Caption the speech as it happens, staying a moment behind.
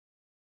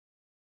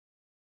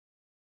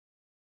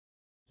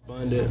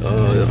On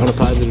a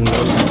positive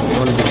note,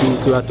 one of the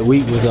keys throughout the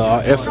week was our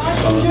effort.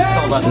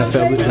 And I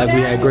felt like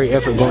we had great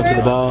effort going to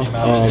the ball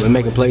and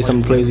making plays. Some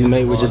of the plays we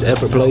made were just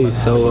effort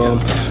plays. So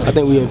I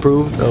think we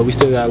improved. We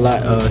still got a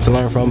lot to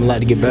learn from, a lot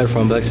to get better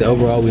from. But like I said,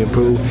 overall we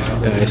improved,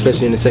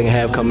 especially in the second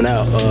half coming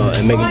out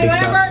and making big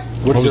stops.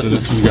 What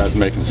adjustments did you guys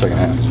make in the second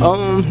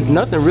half?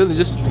 Nothing really,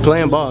 just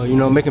playing ball,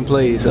 making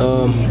plays.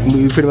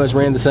 We pretty much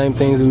ran the same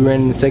things we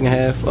ran in the second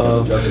half,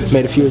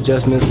 made a few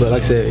adjustments, but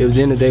like I said, it was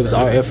the end of the day, it was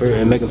our effort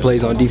and making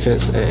plays on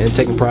defense and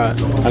taking pride.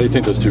 How do you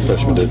think those two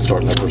freshmen did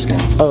starting that first game?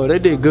 Oh, they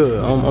did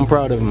good. I'm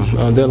proud of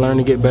them. They'll learn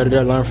to get better.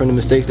 They'll learn from the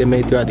mistakes they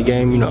made throughout the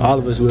game. All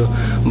of us will.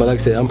 But like I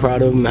said, I'm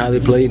proud of them, how they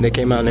played, and they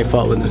came out and they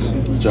fought with us.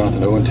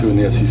 Jonathan, 0-2 in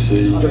the SEC.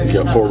 You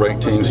got 4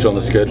 ranked teams still on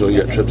the schedule.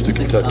 You got trips to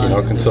Kentucky and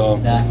Arkansas.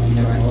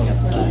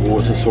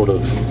 What's the sort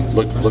of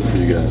look for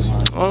you guys?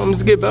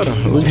 Just get better.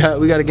 We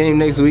got a game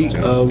next week.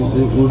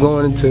 We're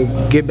going to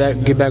get back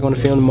on the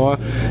field tomorrow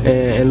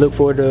and look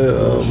forward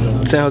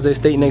to San Jose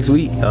State next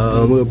week.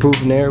 We'll improve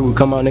from there. We'll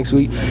come out next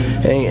week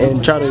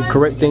and try to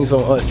correct things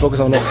from us. Focus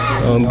on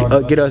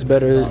us. Get us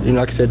better.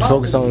 Like I said,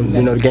 focus on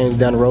the games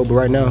down the road. But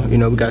right now,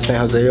 we got San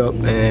Jose up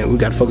and we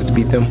got to focus to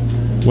beat them.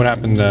 What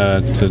happened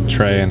to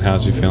Trey, and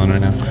how's he feeling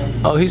right now?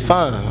 Oh, he's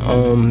fine.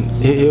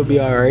 He'll be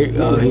all right.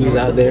 He was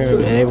out there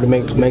and able to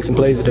make some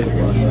plays today.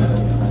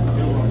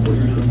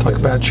 Talk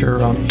about your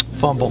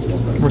fumble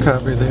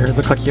recovery there. It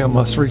looked like you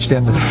almost reached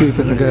in to scoop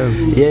it and go.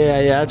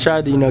 Yeah. I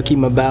tried to keep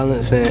my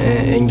balance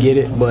and get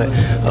it, but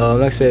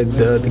like I said,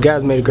 the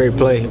guys made a great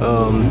play.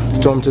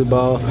 Storm to the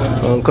ball.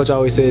 Coach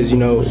always says,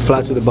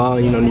 fly to the ball.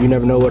 And, you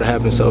never know what'll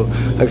happen. So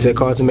like I said,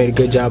 Carlton made a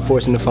good job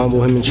forcing the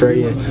fumble. Him and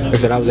Trey, and like I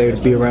said, I was able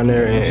to be around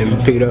there and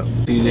pick it up.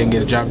 He didn't get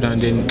the job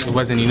done. It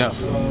wasn't enough.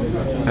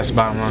 That's the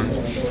bottom line.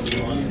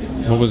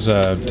 What was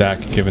Dak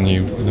giving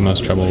you the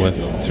most trouble with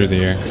through the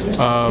year?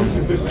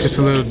 Just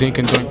a little dink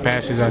and dunk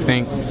passes, I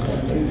think.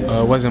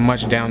 Wasn't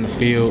much down the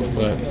field,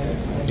 but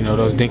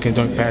those dink and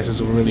dunk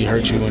passes will really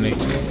hurt you when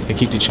they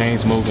keep the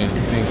chains moving,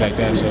 things like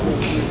that. So,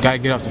 got to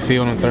get off the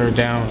field on third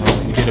down.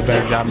 We did a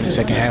better job in the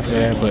second half of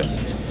that, but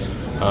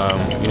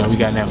we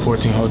got in that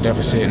 14-hole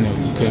deficit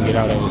and we couldn't get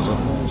out of it. So.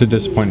 It's a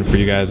disappointment for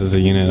you guys as a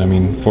unit. I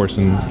mean,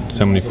 forcing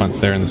so many punts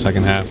there in the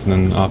second half, and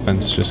then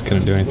offense just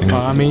couldn't do anything.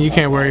 I mean, you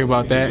can't worry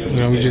about that.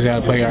 We just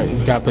gotta play.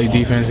 We gotta play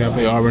defense. Gotta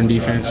play Auburn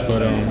defense.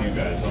 But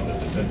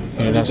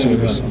that's what I'm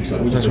focused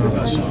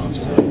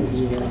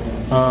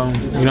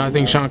on. I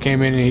think Sean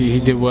came in and he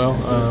did well.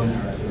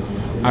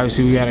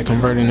 Obviously, we gotta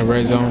convert in the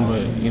red zone,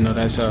 but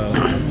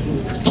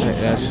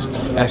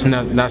that's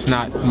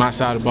not my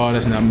side of the ball.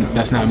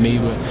 That's not me.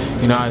 But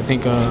I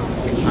think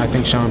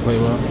Sean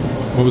played well.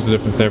 What was the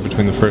difference there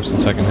between the first and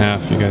second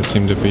half? You guys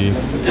seem to be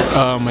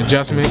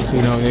adjustments.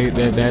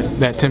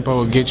 That tempo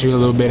will get you a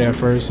little bit at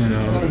first, and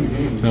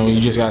you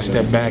just gotta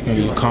step back and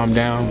you calm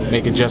down,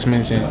 make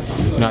adjustments,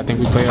 and I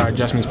think we played our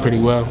adjustments pretty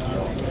well.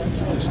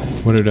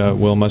 What did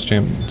Will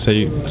Muschamp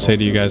say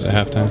to you guys at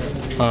halftime?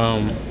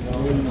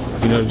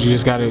 You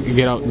just gotta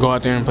go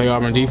out there and play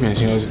Auburn defense.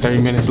 There's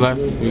 30 minutes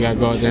left. We gotta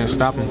go out there and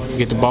stop them,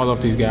 get the ball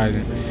off these guys.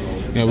 And,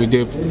 we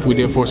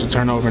did force a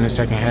turnover in the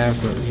second half,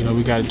 but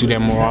we got to do that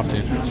more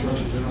often.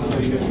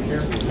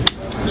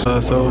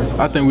 So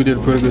I think we did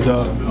a pretty good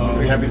job.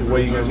 Are you happy with the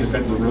way you guys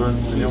defended the run?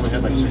 And they only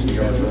had like 60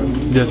 yards, right?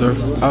 Yes, sir.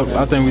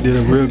 I think we did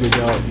a real good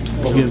job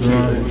against the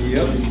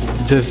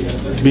run. Just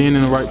being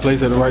in the right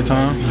place at the right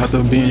time, have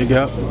to be in your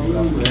gap.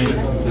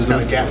 It's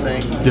kind of a gap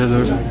thing? Yes,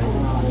 sir.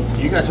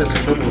 You guys had some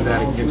trouble with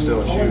that against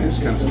LSU,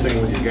 just kind of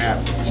sticking with your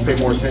gap. Just pay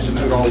more attention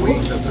to it all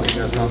week. That's something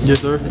you guys know. Yes,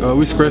 sir.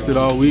 We stressed it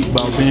all week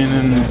about being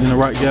in the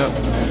right gap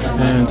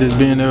and just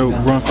being there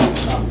run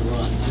fits.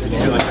 Did you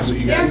feel like that's what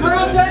you guys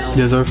did?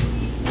 Yes, sir.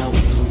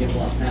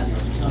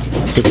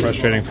 Is it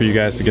frustrating for you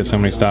guys to get so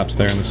many stops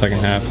there in the second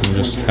half and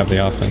just have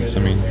the offense? I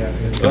mean, you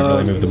can't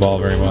really move the ball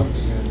very well.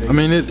 I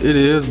mean, it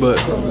is, but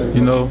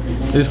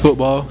it's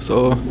football.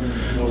 So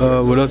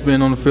with us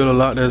being on the field a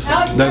lot, that's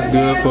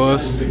good for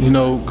us.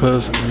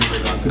 Because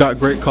got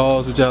great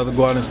calls, which have to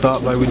go out and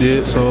stop like we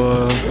did.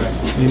 So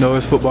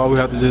it's football. We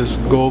have to just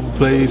go over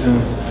plays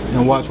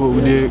and watch what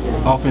we did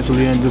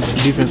offensively and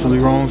defensively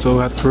wrong. So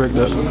we have to correct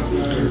that.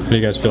 How do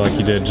you guys feel like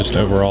you did just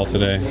overall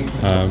today?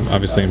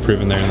 Obviously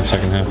improving there in the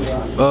second half.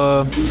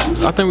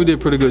 I think we did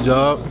a pretty good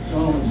job.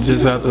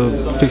 Just have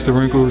to fix the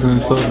wrinkles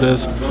and stuff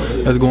that's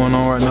going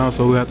on right now.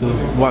 So we have to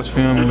watch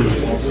film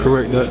and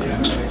correct that.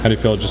 How do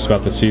you feel just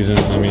about the season?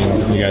 I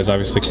mean, you guys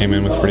obviously came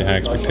in with pretty high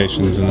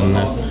expectations, and then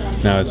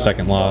now it's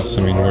second loss.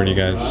 I mean, where do you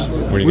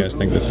guys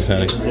think this is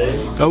heading?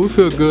 We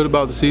feel good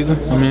about the season.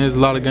 I mean, there's a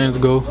lot of games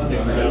to go.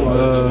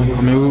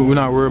 I mean, we're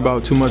not worried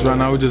about too much right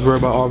now. We're just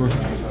worried about Auburn.